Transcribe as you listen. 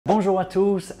Bonjour à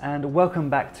tous and welcome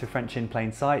back to French in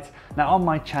Plain Sight. Now on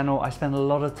my channel I spend a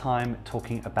lot of time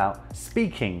talking about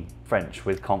speaking French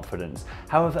with confidence.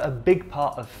 However, a big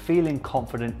part of feeling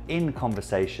confident in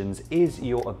conversations is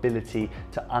your ability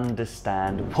to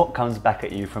understand what comes back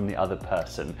at you from the other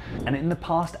person. And in the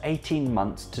past 18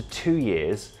 months to 2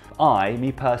 years,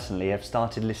 me personally, have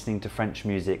started listening to French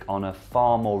music on a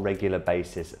far more regular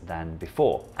basis than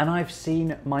before. And I've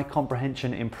seen my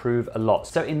comprehension improve a lot.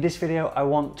 So in this video, I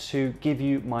want to give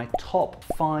you my top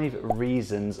 5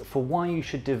 reasons for why you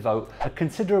should devote a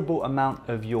considerable amount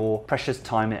of your precious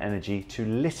time and energy to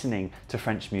listening to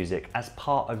French music as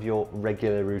part of your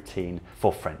regular routine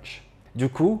for French. Du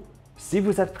coup, si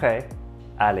vous êtes prêts,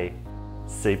 allez,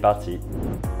 c'est parti.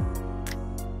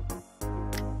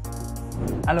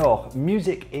 Alors,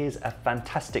 music is a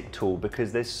fantastic tool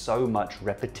because there's so much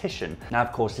repetition. Now,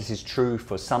 of course, this is true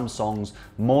for some songs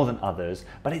more than others,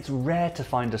 but it's rare to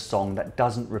find a song that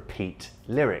doesn't repeat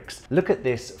lyrics. Look at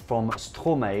this from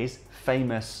Stromae's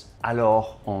famous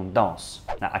Alors on danse.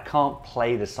 Now, I can't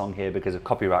play the song here because of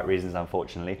copyright reasons,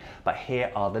 unfortunately, but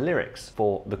here are the lyrics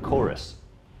for the chorus.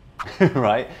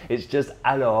 Right? It's just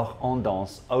alors on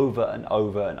danse over and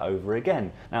over and over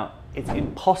again. Now, it's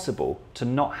impossible to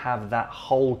not have that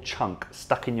whole chunk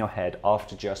stuck in your head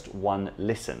after just one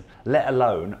listen, let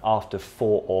alone after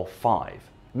 4 or 5.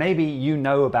 Maybe you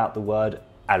know about the word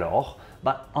alors,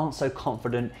 but aren't so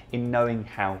confident in knowing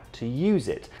how to use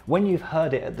it. When you've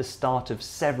heard it at the start of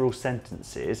several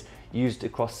sentences, used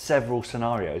across several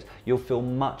scenarios, you'll feel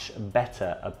much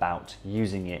better about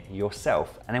using it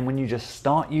yourself. And then when you just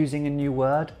start using a new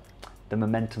word, the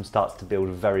momentum starts to build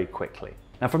very quickly.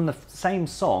 Now, from the same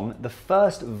song, the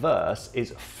first verse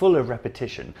is full of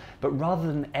repetition, but rather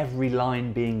than every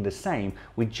line being the same,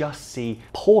 we just see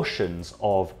portions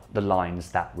of the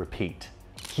lines that repeat.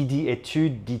 Qui dit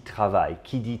études dit travail,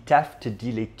 qui dit taf te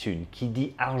dit les thunes, qui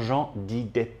dit argent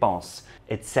dit dépense,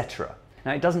 etc.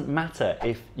 Now, it doesn't matter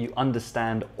if you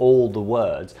understand all the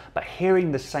words, but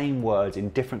hearing the same words in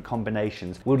different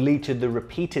combinations will lead to the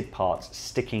repeated parts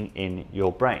sticking in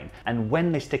your brain. And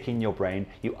when they stick in your brain,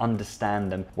 you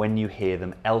understand them when you hear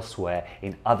them elsewhere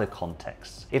in other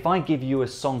contexts. If I give you a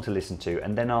song to listen to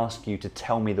and then ask you to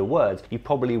tell me the words, you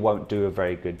probably won't do a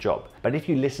very good job. But if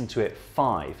you listen to it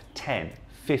 5, 10,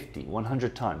 50,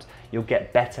 100 times, you'll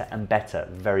get better and better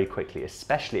very quickly,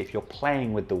 especially if you're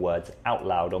playing with the words out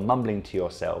loud or mumbling to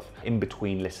yourself in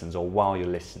between listens or while you're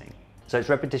listening. So it's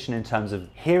repetition in terms of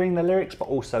hearing the lyrics, but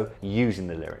also using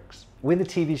the lyrics. With a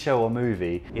TV show or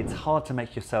movie, it's hard to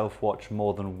make yourself watch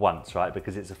more than once, right?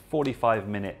 Because it's a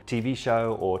 45-minute TV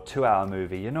show or 2-hour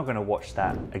movie. You're not going to watch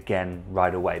that again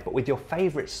right away. But with your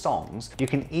favorite songs, you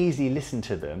can easily listen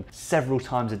to them several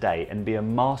times a day and be a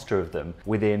master of them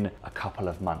within a couple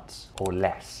of months or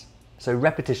less. So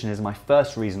repetition is my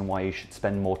first reason why you should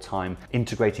spend more time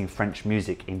integrating French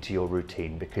music into your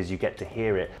routine, because you get to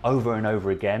hear it over and over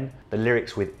again, the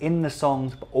lyrics within the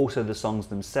songs, but also the songs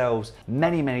themselves,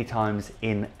 many, many times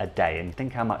in a day. And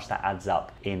think how much that adds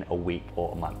up in a week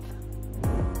or a month.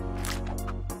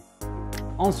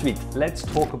 Ensuite, let's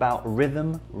talk about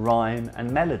rhythm, rhyme, and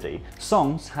melody.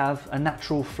 Songs have a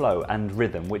natural flow and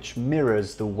rhythm which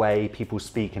mirrors the way people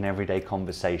speak in everyday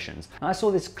conversations. And I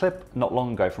saw this clip not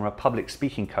long ago from a public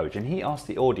speaking coach, and he asked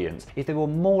the audience if they were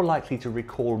more likely to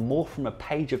recall more from a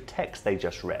page of text they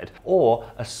just read or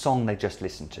a song they just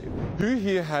listened to. Who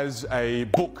here has a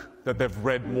book that they've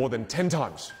read more than 10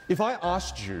 times? If I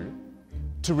asked you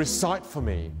to recite for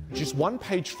me just one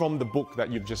page from the book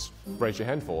that you've just raised your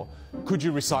hand for, could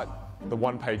you recite the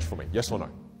one page for me? Yes or no?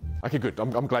 Okay, good.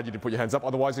 I'm glad you did put your hands up.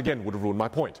 Otherwise, again, would have ruined my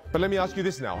point. But let me ask you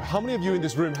this now. How many of you in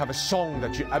this room have a song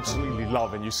that you absolutely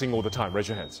love and you sing all the time? Raise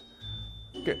your hands.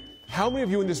 Good. How many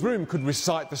of you in this room could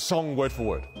recite the song word for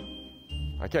word?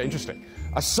 Okay, interesting.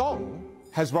 A song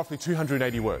has roughly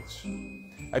 280 words.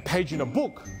 A page in a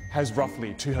book has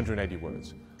roughly 280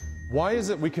 words. Why is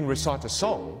it we can recite a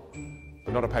song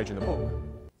but not a page in the book?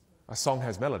 A song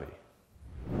has melody.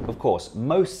 Of course,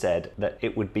 most said that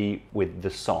it would be with the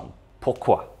song.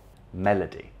 Pourquoi?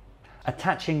 Melody.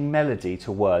 Attaching melody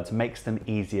to words makes them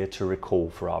easier to recall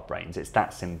for our brains. It's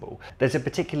that simple. There's a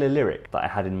particular lyric that I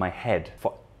had in my head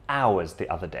for hours the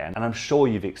other day, and I'm sure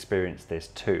you've experienced this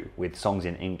too with songs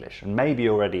in English and maybe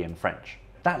already in French.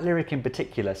 That lyric in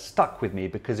particular stuck with me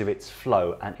because of its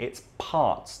flow and its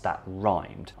parts that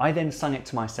rhymed. I then sung it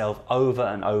to myself over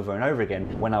and over and over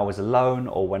again when I was alone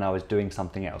or when I was doing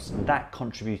something else. And that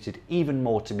contributed even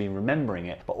more to me remembering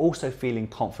it, but also feeling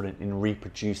confident in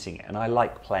reproducing it. And I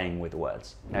like playing with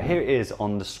words. Now here it is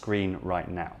on the screen right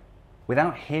now.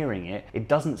 Without hearing it, it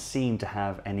doesn't seem to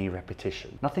have any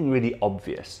repetition, nothing really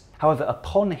obvious. However,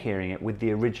 upon hearing it with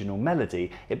the original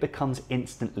melody, it becomes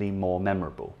instantly more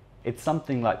memorable. It's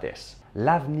something like this.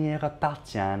 L'avenir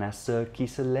appartient à ceux qui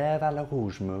se lèvent à la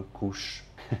rouge me couche.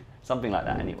 Something like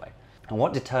that anyway. And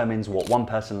what determines what one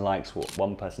person likes, what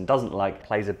one person doesn't like,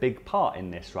 plays a big part in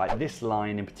this, right? This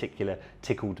line in particular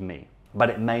tickled me, but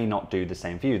it may not do the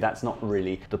same for you. That's not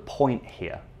really the point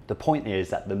here. The point is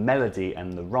that the melody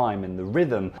and the rhyme and the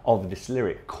rhythm of this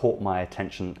lyric caught my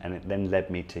attention, and it then led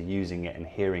me to using it and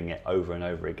hearing it over and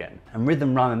over again. And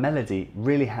rhythm, rhyme and melody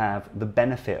really have the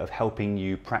benefit of helping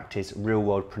you practice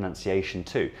real-world pronunciation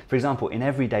too. For example, in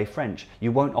everyday French,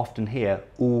 you won't often hear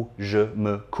où je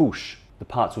me couche. The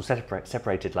parts will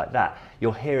separated like that.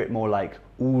 You'll hear it more like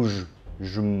où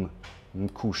je me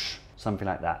couche, something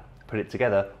like that. Put it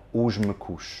together, où je me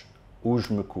couche, où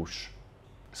je me couche.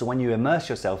 So when you immerse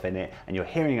yourself in it and you're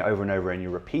hearing it over and over and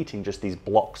you're repeating just these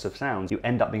blocks of sounds, you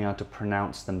end up being able to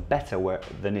pronounce them better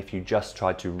than if you just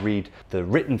tried to read the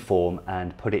written form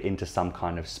and put it into some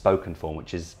kind of spoken form,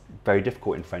 which is very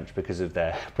difficult in French because of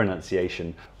their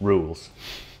pronunciation rules.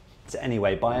 So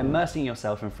anyway, by immersing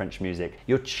yourself in French music,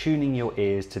 you're tuning your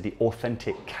ears to the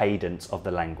authentic cadence of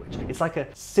the language. It's like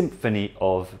a symphony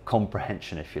of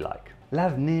comprehension, if you like.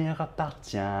 L'avenir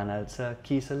appartient à ceux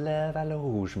qui se lèvent à la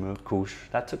rouge me couche.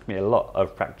 That took me a lot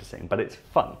of practicing, but it's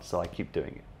fun, so I keep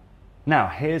doing it. Now,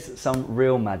 here's some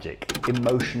real magic,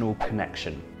 emotional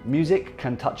connection. Music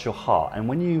can touch your heart, and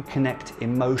when you connect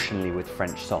emotionally with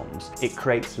French songs, it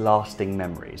creates lasting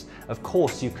memories. Of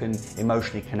course, you can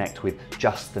emotionally connect with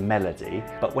just the melody,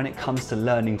 but when it comes to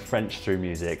learning French through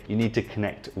music, you need to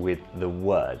connect with the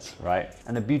words, right?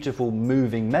 And a beautiful,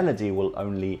 moving melody will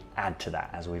only add to that,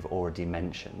 as we've already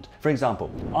mentioned. For example,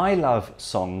 I love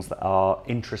songs that are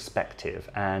introspective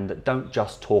and that don't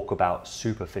just talk about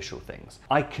superficial things.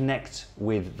 I connect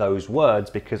with those words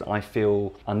because I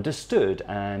feel understood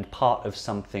and part of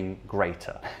something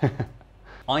greater.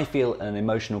 I feel an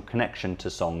emotional connection to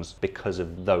songs because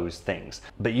of those things.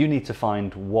 But you need to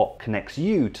find what connects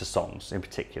you to songs in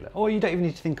particular. Or you don't even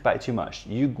need to think about it too much.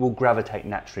 You will gravitate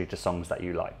naturally to songs that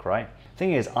you like, right?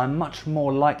 Thing is, I'm much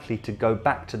more likely to go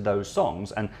back to those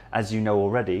songs, and as you know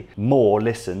already, more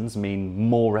listens mean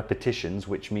more repetitions,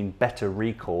 which mean better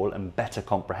recall and better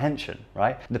comprehension,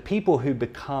 right? The people who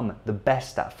become the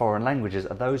best at foreign languages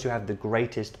are those who have the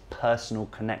greatest personal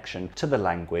connection to the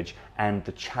language and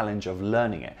the challenge of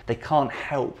learning it. They can't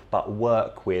help but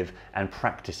work with and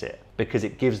practice it, because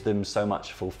it gives them so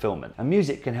much fulfillment. And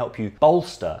music can help you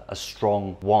bolster a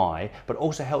strong why, but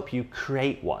also help you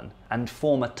create one and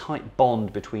form a tight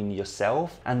bond between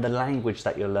yourself and the language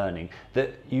that you're learning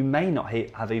that you may not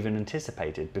have even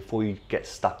anticipated before you get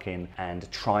stuck in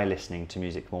and try listening to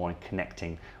music more and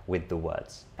connecting with the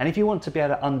words. And if you want to be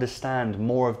able to understand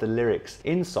more of the lyrics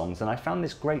in songs, then I found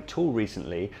this great tool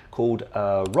recently called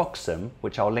Roxham,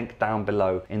 which I'll link down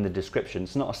below in the description.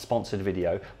 It's not a sponsored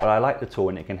video, but I like the tool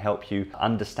and it can help you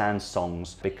understand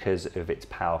songs because of its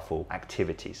powerful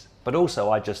activities. But also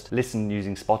I just listen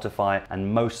using Spotify,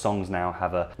 and most songs now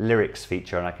have a lyrics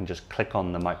feature, and I can just click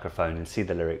on the microphone and see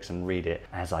the lyrics and read it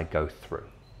as I go through.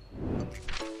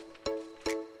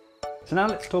 So now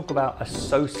let's talk about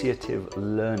associative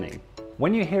learning.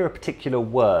 When you hear a particular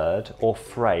word or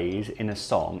phrase in a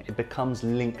song, it becomes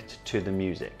linked to the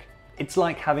music. It's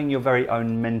like having your very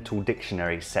own mental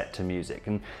dictionary set to music,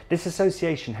 and this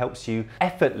association helps you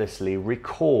effortlessly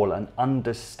recall and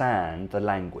understand the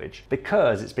language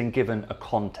because it's been given a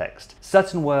context.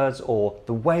 Certain words or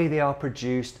the way they are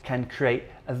produced can create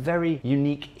a very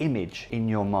unique image in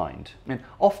your mind, and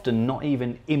often not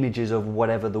even images of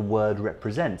whatever the word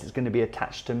represents. It's going to be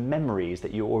attached to memories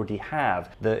that you already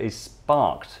have that is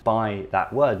sparked by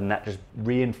that word, and that just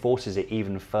reinforces it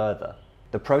even further.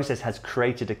 The process has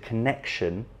created a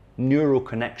connection, neural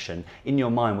connection in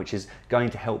your mind, which is going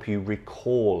to help you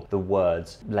recall the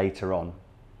words later on.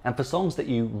 And for songs that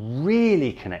you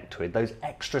really connect with, those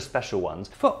extra special ones,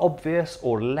 for obvious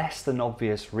or less than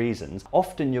obvious reasons,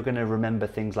 often you're going to remember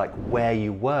things like where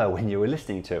you were when you were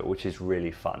listening to it, which is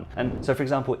really fun. And so, for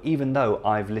example, even though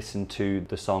I've listened to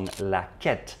the song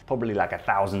LiQWYD probably like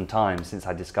 1,000 times since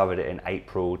I discovered it in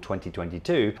April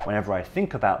 2022, whenever I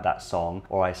think about that song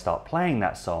or I start playing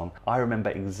that song, I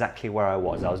remember exactly where I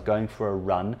was. I was going for a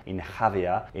run in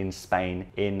Javier in Spain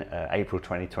in April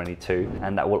 2022,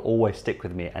 and that will always stick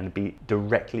with me and be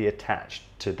directly attached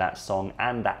to that song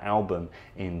and that album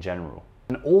in general.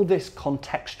 And all this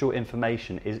contextual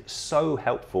information is so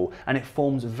helpful, and it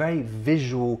forms very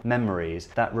visual memories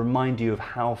that remind you of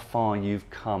how far you've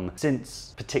come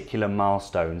since particular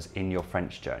milestones in your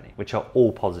French journey, which are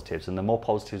all positives. And the more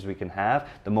positives we can have,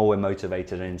 the more we're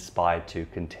motivated and inspired to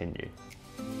continue.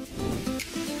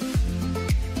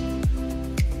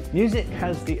 Music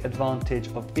has the advantage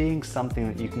of being something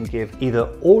that you can give either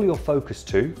all your focus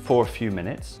to for a few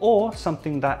minutes, or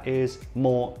something that is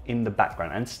more in the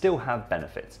background and still have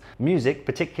benefits. Music,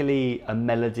 particularly a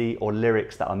melody or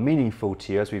lyrics that are meaningful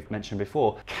to you, as we've mentioned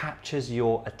before, captures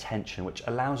your attention, which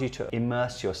allows you to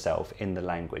immerse yourself in the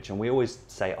language. And we always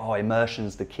say, oh,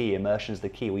 immersion's the key, immersion's the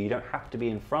key. Well, you don't have to be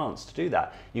in France to do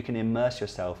that. You can immerse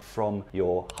yourself from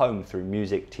your home through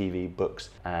music, TV, books,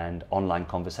 and online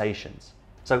conversations.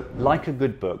 So like a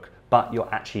good book, but you're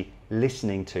actually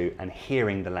listening to and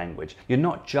hearing the language. You're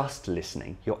not just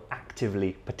listening, you're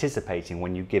actively participating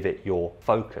when you give it your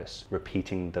focus,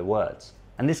 repeating the words.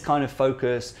 And this kind of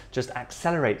focus just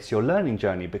accelerates your learning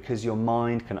journey, because your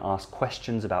mind can ask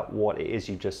questions about what it is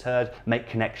you've just heard, make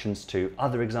connections to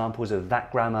other examples of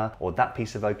that grammar or that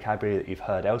piece of vocabulary that you've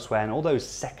heard elsewhere, and all those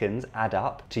seconds add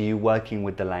up to you working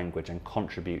with the language and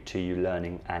contribute to you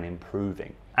learning and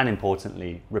improving. And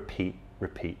importantly, repeat,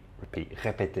 repeat, repeat,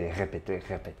 répéter, répéter,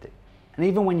 répéter. And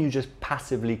even when you just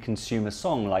passively consume a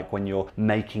song, like when you're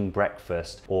making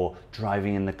breakfast or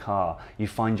driving in the car, you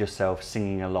find yourself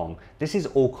singing along. This is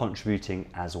all contributing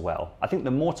as well. I think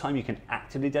the more time you can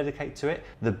actively dedicate to it,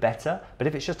 the better. But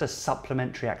if it's just a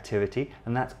supplementary activity,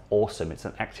 then that's awesome. It's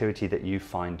an activity that you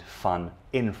find fun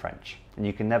in French, and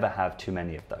you can never have too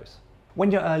many of those. When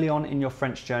you're early on in your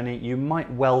French journey, you might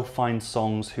well find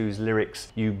songs whose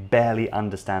lyrics you barely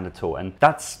understand at all. And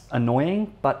that's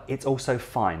annoying, but it's also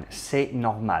fine. C'est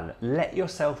normal. Let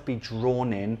yourself be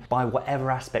drawn in by whatever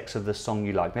aspects of the song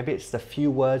you like. Maybe it's the few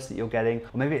words that you're getting,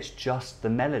 or maybe it's just the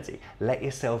melody. Let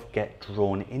yourself get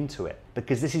drawn into it,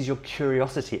 because this is your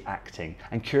curiosity acting,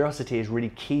 and curiosity is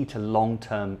really key to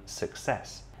long-term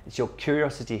success. It's your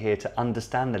curiosity here to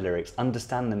understand the lyrics,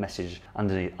 understand the message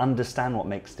underneath, understand what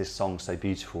makes this song so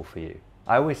beautiful for you.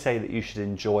 I always say that you should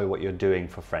enjoy what you're doing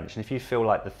for French, and if you feel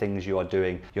like the things you are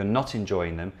doing, you're not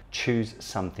enjoying them, choose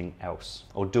something else,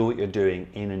 or do what you're doing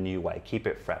in a new way. Keep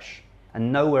it fresh.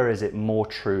 And nowhere is it more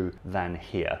true than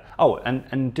here. Oh,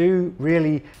 and do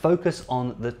really focus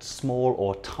on the small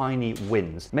or tiny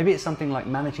wins. Maybe it's something like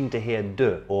managing to hear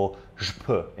de or je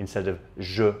peux instead of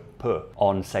je peux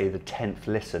on, say, the 10th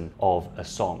listen of a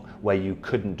song where you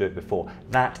couldn't do it before.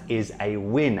 That is a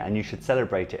win, and you should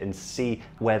celebrate it and see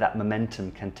where that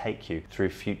momentum can take you through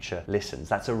future listens.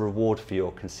 That's a reward for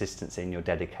your consistency and your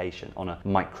dedication on a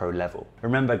micro level.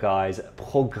 Remember guys,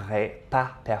 progrès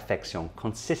pas perfection.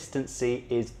 Consistency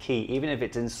is key, even if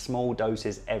it's in small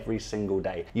doses every single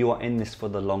day. You are in this for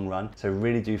the long run, so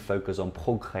really do focus on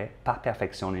progrès pas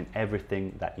perfection in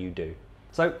everything that you do.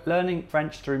 So learning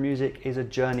French through music is a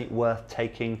journey worth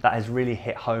taking that has really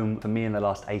hit home for me in the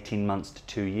last 18 months to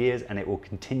 2 years, and it will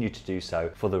continue to do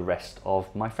so for the rest of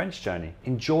my French journey.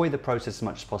 Enjoy the process as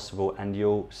much as possible, and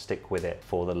you'll stick with it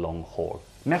for the long haul.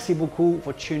 Merci beaucoup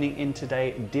for tuning in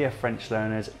today, dear French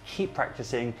learners. Keep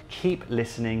practicing, keep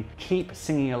listening, keep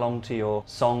singing along to your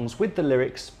songs with the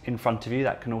lyrics in front of you.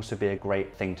 That can also be a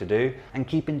great thing to do. And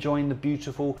keep enjoying the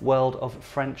beautiful world of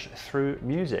French through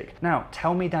music. Now,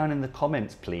 tell me down in the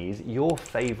comments, please, your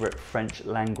favorite French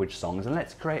language songs, and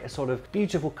let's create a sort of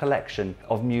beautiful collection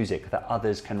of music that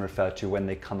others can refer to when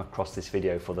they come across this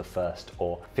video for the first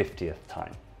or 50th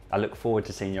time. I look forward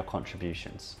to seeing your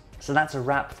contributions. So that's a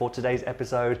wrap for today's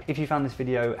episode. If you found this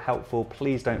video helpful,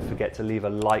 please don't forget to leave a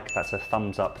like. That's a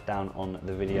thumbs up down on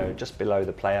the video just below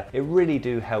the player. It really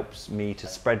helps me to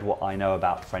spread what I know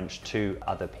about French to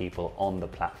other people on the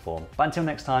platform. But until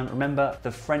next time, remember, the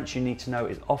French you need to know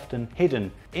is often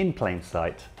hidden in plain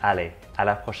sight. Allez, à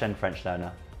la prochaine French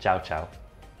learner. Ciao, ciao.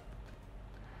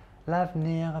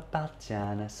 L'avenir appartient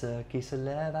à ceux qui se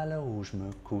lèvent à l'heure où je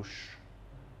me couche.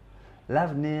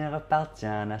 L'avenir appartient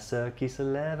à ceux qui se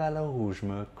lèvent à l'heure où je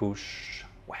me couche.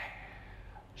 Ouais,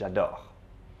 j'adore.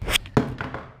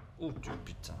 Oh, Dieu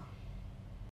putain.